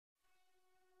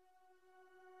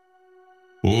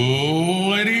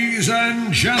Ladies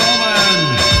and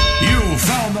gentlemen, you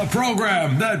found the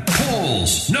program that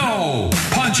pulls no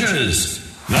punches,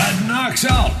 that knocks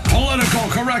out political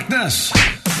correctness,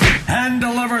 and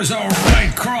delivers a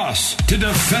right cross to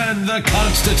defend the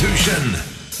Constitution.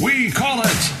 We call it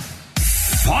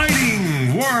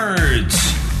Fighting Words.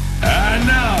 And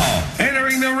now,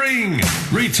 entering the ring,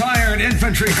 retired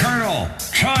infantry colonel,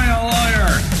 trial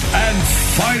lawyer, and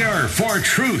fighter for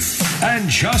truth and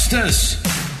justice,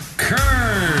 Kurt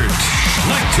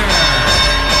Schlichter.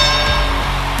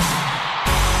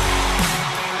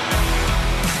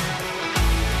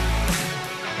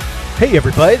 Hey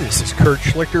everybody, this is Kurt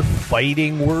Schlichter,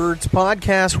 Fighting Words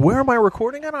Podcast. Where am I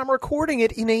recording it? I'm recording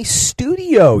it in a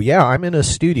studio. Yeah, I'm in a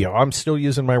studio. I'm still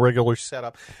using my regular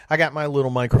setup. I got my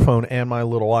little microphone and my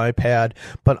little iPad,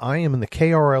 but I am in the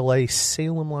KRLA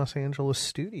Salem, Los Angeles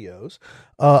studios,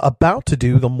 about to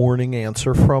do the morning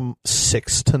answer from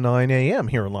 6 to 9 a.m.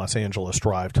 here in Los Angeles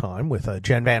drive time with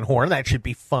Jen Van Horn. That should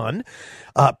be fun.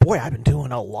 Boy, I've been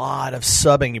doing a lot of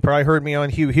subbing. You probably heard me on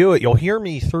Hugh Hewitt. You'll hear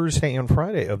me Thursday and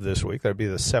Friday of this week. That'd be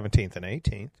the 17th and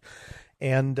 18th.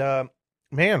 And,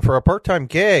 man, for a part-time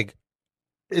gig,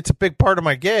 it's a big part of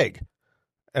my gig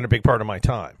and a big part of my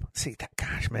time. See,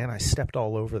 gosh, man, I stepped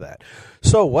all over that.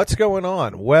 So what's going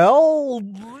on? Well,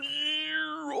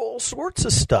 all sorts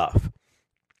of stuff.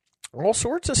 All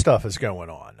sorts of stuff is going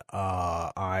on.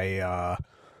 Oh,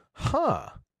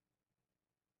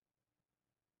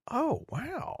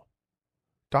 wow.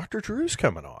 Dr. Drew's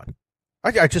coming on.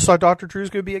 I just saw Dr.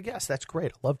 Drew's going to be a guest. That's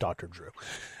great. I love Dr. Drew.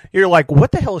 You're like,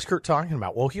 what the hell is Kurt talking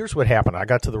about? Well, here's what happened. I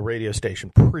got to the radio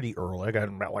station pretty early. I got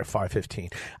in about like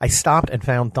 5:15. I stopped and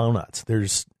found donuts.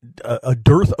 There's a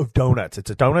dearth of donuts.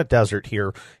 It's a donut desert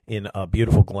here in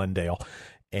beautiful Glendale.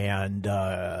 And,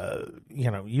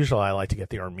 usually I like to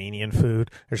get the Armenian food.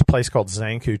 There's a place called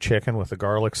Zanku Chicken with the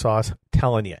garlic sauce. I'm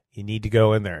telling you, you need to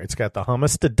go in there. It's got the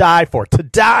hummus to die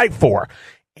for.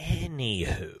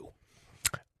 Anywho.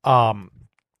 I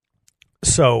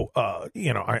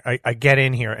get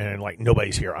in here and like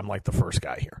nobody's here. I'm like the first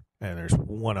guy here. And there's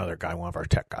one other guy, one of our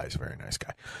tech guys, a very nice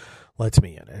guy, lets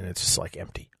me in and it's just like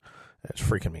empty. It's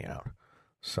freaking me out.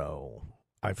 So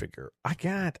I figure I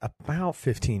got about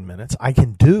 15 minutes. I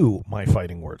can do my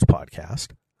Fighting Words podcast.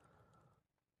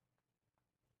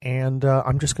 And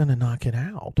I'm just going to knock it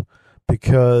out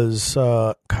because,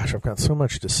 I've got so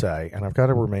much to say and I've got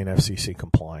to remain FCC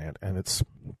compliant. And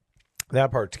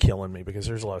that part's killing me because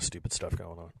there's a lot of stupid stuff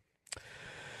going on.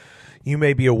 You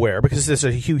may be aware, because this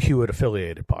is a Hugh Hewitt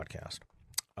affiliated podcast,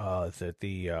 that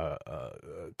the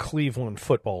Cleveland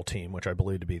football team, which I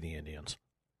believe to be the Indians,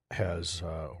 has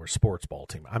or sports ball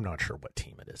team. I'm not sure what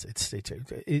team it is.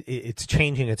 It's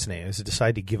changing its name. It's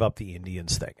decided to give up the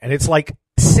Indians thing, and it's like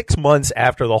 6 months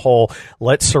after the whole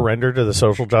 "let's surrender to the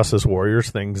social justice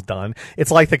warriors" thing's done.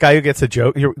 It's like the guy who gets a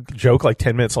joke like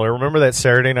 10 minutes later. Remember that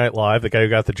Saturday Night Live? The guy who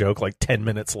got the joke like 10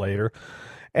 minutes later,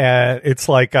 and it's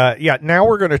like, now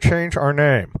we're going to change our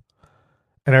name.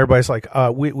 And everybody's like,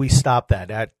 we stopped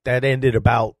that. That ended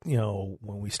about, when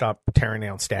we stopped tearing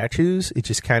down statues. It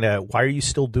just kind of, why are you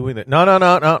still doing that?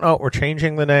 No, we're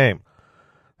changing the name.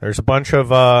 There's a bunch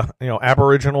of,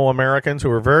 Aboriginal Americans who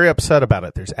are very upset about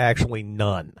it. There's actually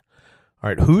none. All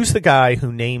right, who's the guy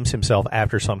who names himself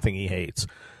after something he hates?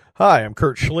 Hi, I'm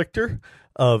Kurt Schlichter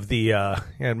of the,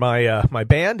 and my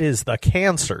band is the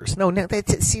Cancers. No,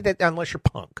 see that unless you're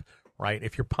punk, right?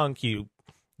 If you're punk, you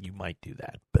might do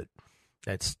that, but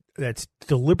that's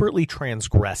deliberately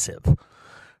transgressive. All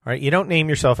right, you don't name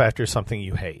yourself after something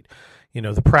you hate.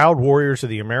 The Proud Warriors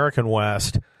of the American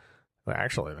West. Well,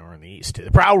 actually, they were in the East too.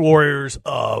 The Proud Warriors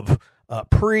of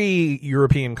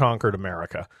pre-European conquered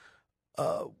America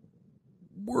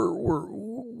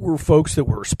were folks that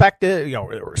were respected,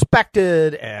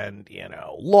 and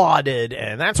lauded,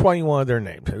 and that's why you wanted their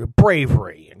names.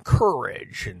 Bravery and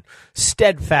courage and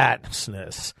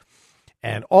steadfastness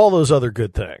and all those other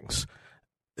good things.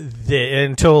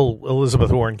 Until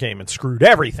Elizabeth Warren came and screwed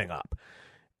everything up.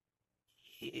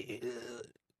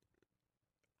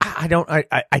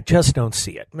 I just don't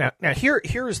see it. Now here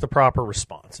is the proper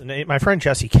response. And my friend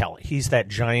Jesse Kelly, he's that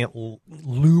giant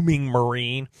looming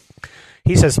Marine.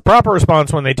 He says the proper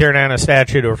response when they tear down a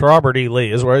statue of Robert E.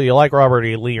 Lee is whether you like Robert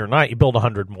E. Lee or not, you build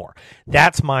 100 more.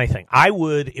 That's my thing. I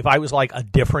would, if I was like a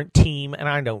different team, and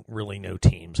I don't really know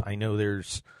teams. I know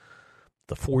there's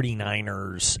the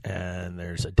 49ers, and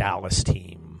there's a Dallas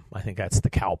team. I think that's the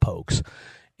Cowpokes.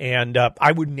 And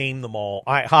I would name them all.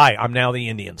 Hi, I'm now the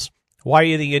Indians. Why are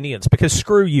you the Indians? Because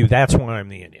screw you. That's why I'm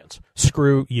the Indians.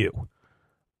 Screw you.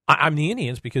 I'm the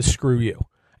Indians because screw you.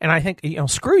 And I think,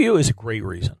 screw you is a great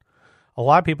reason. A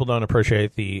lot of people don't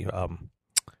appreciate the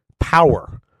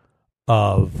power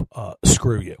of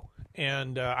screw you.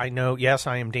 And I know, yes,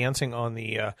 I am dancing on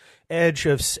the edge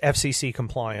of FCC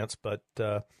compliance, but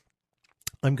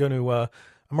I'm going to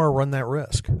run that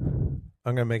risk. I'm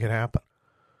going to make it happen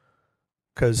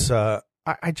because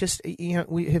I just,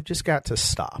 we have just got to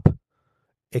stop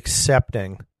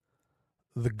accepting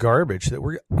the garbage that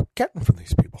we're getting from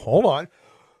these people. Hold on.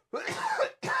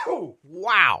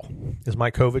 Wow. Is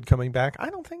my COVID coming back? I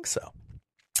don't think so.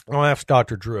 I'll ask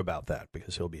Dr. Drew about that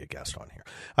because he'll be a guest on here.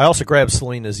 I also grabbed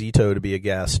Selena Zito to be a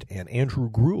guest and Andrew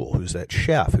Gruel, who's that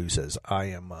chef who says, I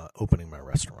am opening my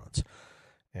restaurants.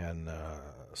 And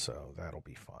so that'll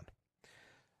be fun.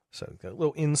 So a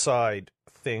little inside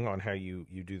thing on how you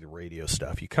do the radio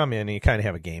stuff. You come in and you kind of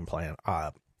have a game plan.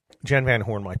 Jen Van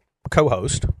Horn, my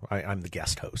co-host, I'm the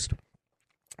guest host.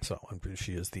 So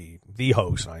she is the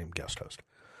host. I am guest host.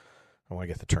 I want to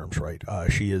get the terms right.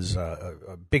 She is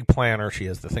a big planner. She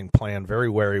has the thing planned very,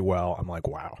 very well. I'm like,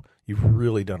 wow, you've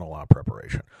really done a lot of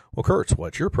preparation. Well, Kurtz,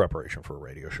 what's your preparation for a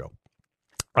radio show?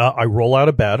 I roll out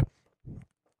of bed,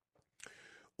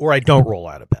 or I don't roll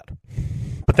out of bed,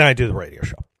 but then I do the radio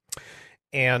show.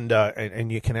 And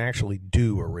you can actually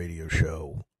do a radio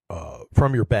show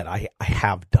from your bed. I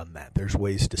have done that. There's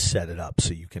ways to set it up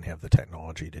so you can have the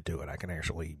technology to do it. I can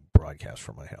actually broadcast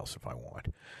from my house if I want.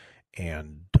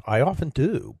 And I often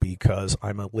do because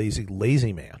I'm a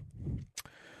lazy man.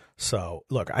 So,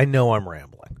 look, I know I'm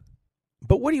rambling.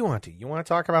 But what do you want to? You want to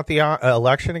talk about the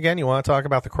election again? You want to talk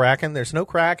about the Kraken? There's no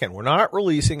Kraken. We're not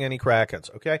releasing any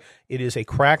Krakens, okay? It is a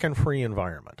Kraken-free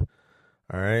environment.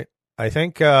 All right? I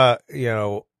think,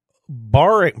 barring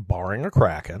a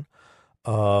Kraken,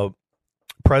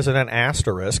 President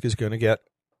Asterisk is going to get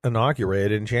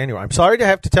inaugurated in January. I'm sorry to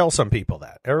have to tell some people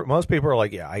that. Most people are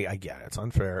like, yeah, I get it. It's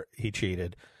unfair. He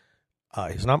cheated.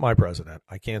 He's not my president.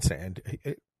 I can't stand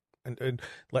and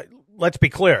let's be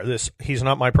clear. This he's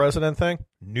not my president thing,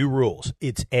 new rules.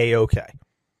 It's A-okay.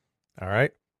 All right?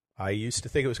 I used to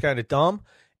think it was kind of dumb,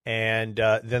 and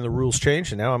then the rules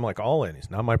changed, and now I'm like all in.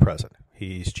 He's not my president.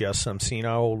 He's just some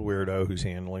senile old weirdo who's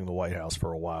handling the White House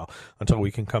for a while until we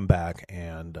can come back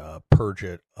and purge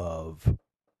it of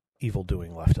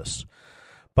evil-doing leftists.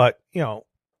 But,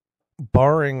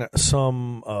 barring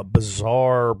some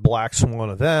bizarre black swan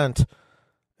event,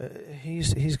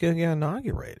 he's going to get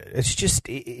inaugurated. It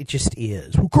just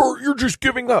is. Kurt, you're just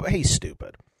giving up. Hey,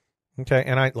 stupid. Okay,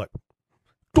 and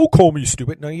don't call me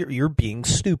stupid. No, you're being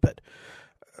stupid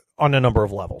on a number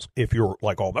of levels. If you're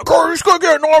like, oh, Kurt, he's going to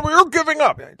get inaugurated, you're giving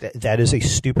up. That is a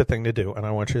stupid thing to do, and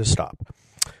I want you to stop.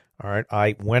 All right,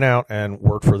 I went out and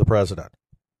worked for the president.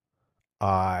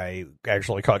 I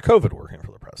actually caught COVID working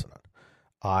for the president.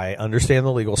 I understand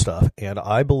the legal stuff, and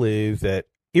I believe that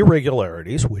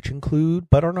irregularities, which include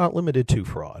but are not limited to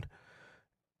fraud,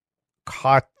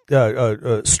 stole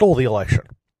the election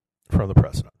from the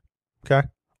president. Okay?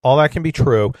 All that can be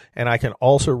true, and I can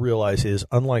also realize is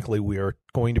unlikely we are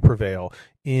going to prevail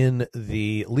in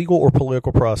the legal or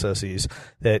political processes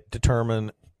that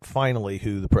determine finally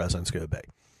who the president's going to be.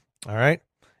 All right?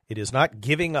 It is not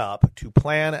giving up to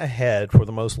plan ahead for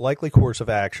the most likely course of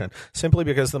action simply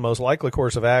because the most likely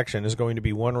course of action is going to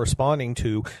be one responding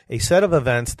to a set of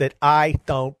events that I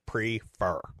don't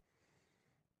prefer.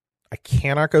 I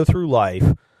cannot go through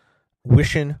life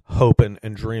wishing, hoping,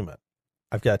 and dreaming.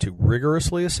 I've got to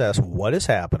rigorously assess what is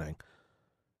happening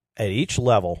at each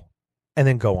level and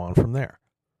then go on from there.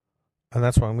 And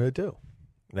that's what I'm going to do.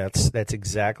 That's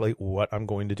exactly what I'm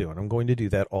going to do, and I'm going to do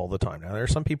that all the time. Now, there are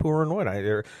some people who are annoyed.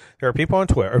 There are people on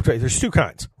Twitter. There's two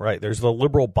kinds, right? There's the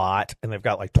liberal bot, and they've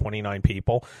got like 29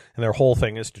 people, and their whole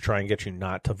thing is to try and get you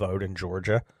not to vote in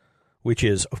Georgia, which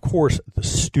is, of course, the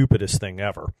stupidest thing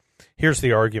ever. Here's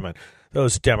the argument.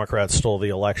 Those Democrats stole the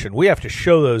election. We have to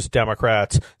show those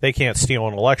Democrats they can't steal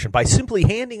an election by simply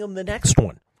handing them the next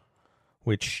one,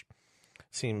 which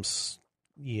seems,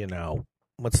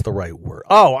 what's the right word?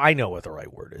 Oh, I know what the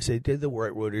right word is. The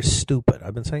right word is stupid.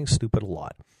 I've been saying stupid a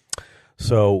lot.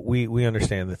 So we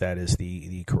understand that is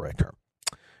the correct term.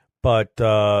 But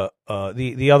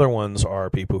the other ones are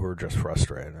people who are just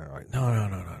frustrated. They're like,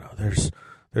 no.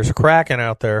 There's a Kraken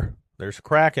out there. There's a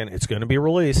Kraken. It's going to be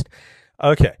released.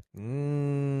 Okay.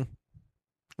 We've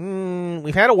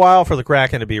had a while for the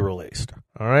Kraken to be released.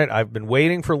 All right. I've been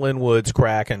waiting for Lynn Wood's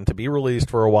Kraken to be released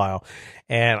for a while.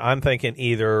 And I'm thinking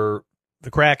either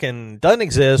the Kraken doesn't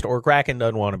exist or Kraken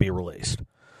doesn't want to be released.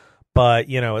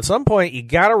 But, at some point, you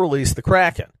got to release the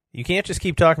Kraken. You can't just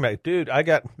keep talking about, dude,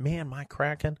 my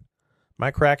Kraken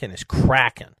is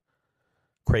cracking.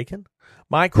 Kraken?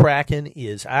 My Kraken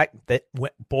is,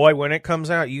 when it comes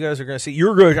out, you guys are going to see,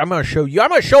 I'm going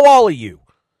to show all of you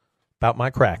about my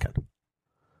Kraken.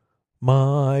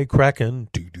 My Kraken.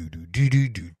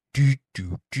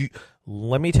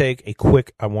 Let me take a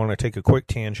quick, I want to take a quick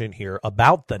tangent here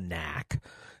about the Knack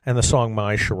and the song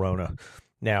My Sharona.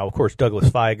 Now, of course, Douglas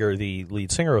Feiger, the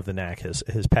lead singer of the Knack, has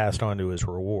passed on to his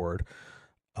reward.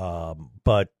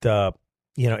 But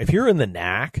if you're in the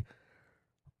Knack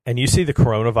and you see the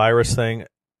coronavirus thing,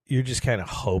 you're just kind of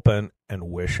hoping and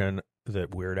wishing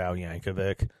that Weird Al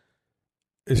Yankovic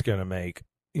is going to make,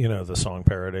 the song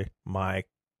parody, My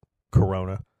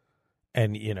Corona.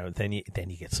 And, then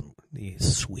you get some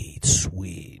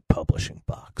sweet publishing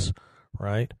bucks,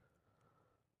 right?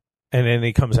 And then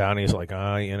he comes out and he's like,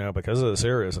 because of the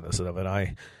seriousness of it,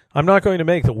 I'm not going to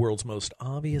make the world's most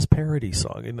obvious parody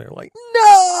song. And they're like,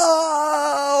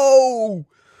 no!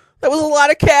 That was a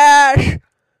lot of cash.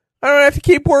 I don't have to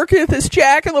keep working at this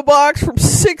Jack in the Box from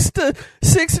 6 to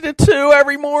 2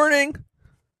 every morning.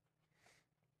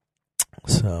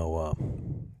 So,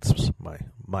 this was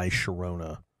my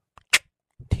Sharona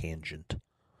tangent.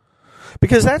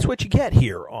 Because that's what you get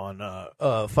here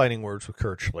on Fighting Words with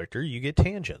Kurt Schlichter. You get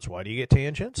tangents. Why do you get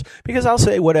tangents? Because I'll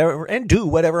say whatever and do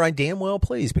whatever I damn well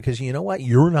please. Because you know what?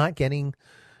 You're not getting,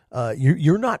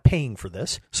 you're not paying for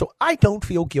this. So I don't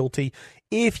feel guilty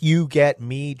if you get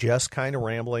me just kind of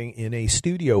rambling in a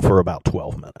studio for about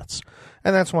 12 minutes.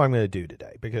 And that's what I'm going to do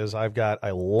today. Because I've got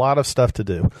a lot of stuff to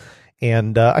do.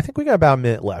 And I think we got about a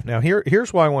minute left. Now,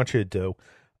 here's what I want you to do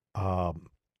for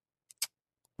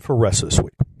the rest of this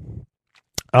week.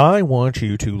 I want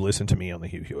you to listen to me on the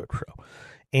Hugh Hewitt Show.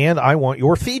 And I want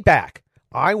your feedback.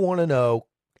 I want to know,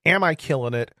 am I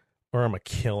killing it or am I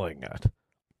killing it?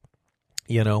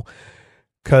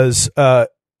 Because I'm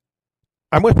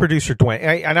with producer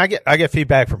Dwayne, and I get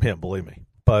feedback from him, believe me.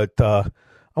 But I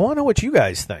want to know what you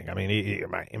guys think. I mean,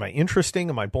 am I interesting?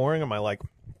 Am I boring? Am I like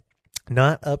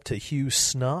not up to Hugh's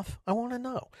snuff? I want to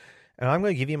know. And I'm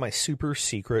going to give you my super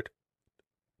secret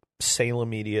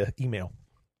Salem Media email.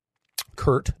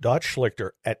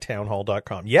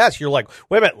 Kurt.Schlichter@townhall.com. Yes, you're like,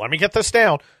 wait a minute, let me get this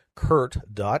down.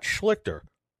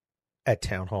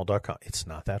 Kurt.Schlichter@townhall.com. It's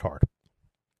not that hard.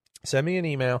 Send me an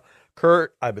email.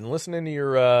 Kurt, I've been listening to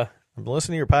your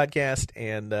podcast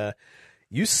and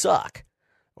you suck.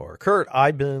 Or Kurt,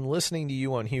 I've been listening to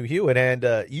you on Hugh Hewitt and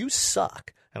you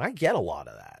suck. And I get a lot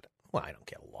of that. Well, I don't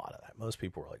get a lot of that. Most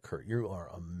people are like, Kurt, you are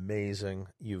amazing.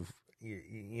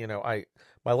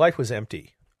 My life was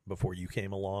empty before you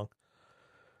came along.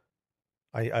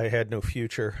 I had no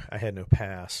future. I had no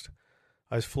past.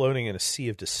 I was floating in a sea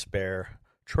of despair,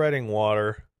 treading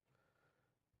water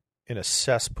in a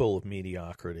cesspool of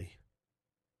mediocrity.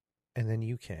 And then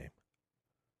you came.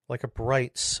 Like a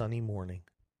bright, sunny morning.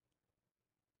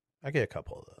 I get a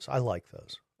couple of those. I like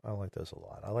those. I like those a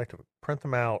lot. I like to print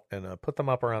them out and put them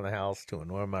up around the house to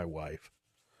annoy my wife.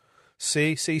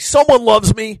 See, someone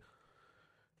loves me.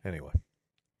 Anyway.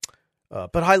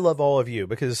 But I love all of you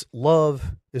because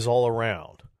love is all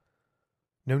around.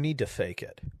 No need to fake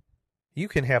it. You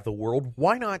can have the world.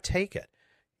 Why not take it?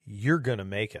 You're going to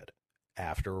make it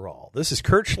after all. This is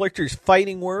Kurt Schlichter's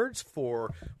Fighting Words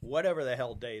for whatever the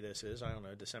hell day this is. I don't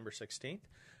know, December 16th.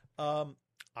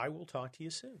 I will talk to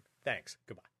you soon. Thanks.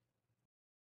 Goodbye.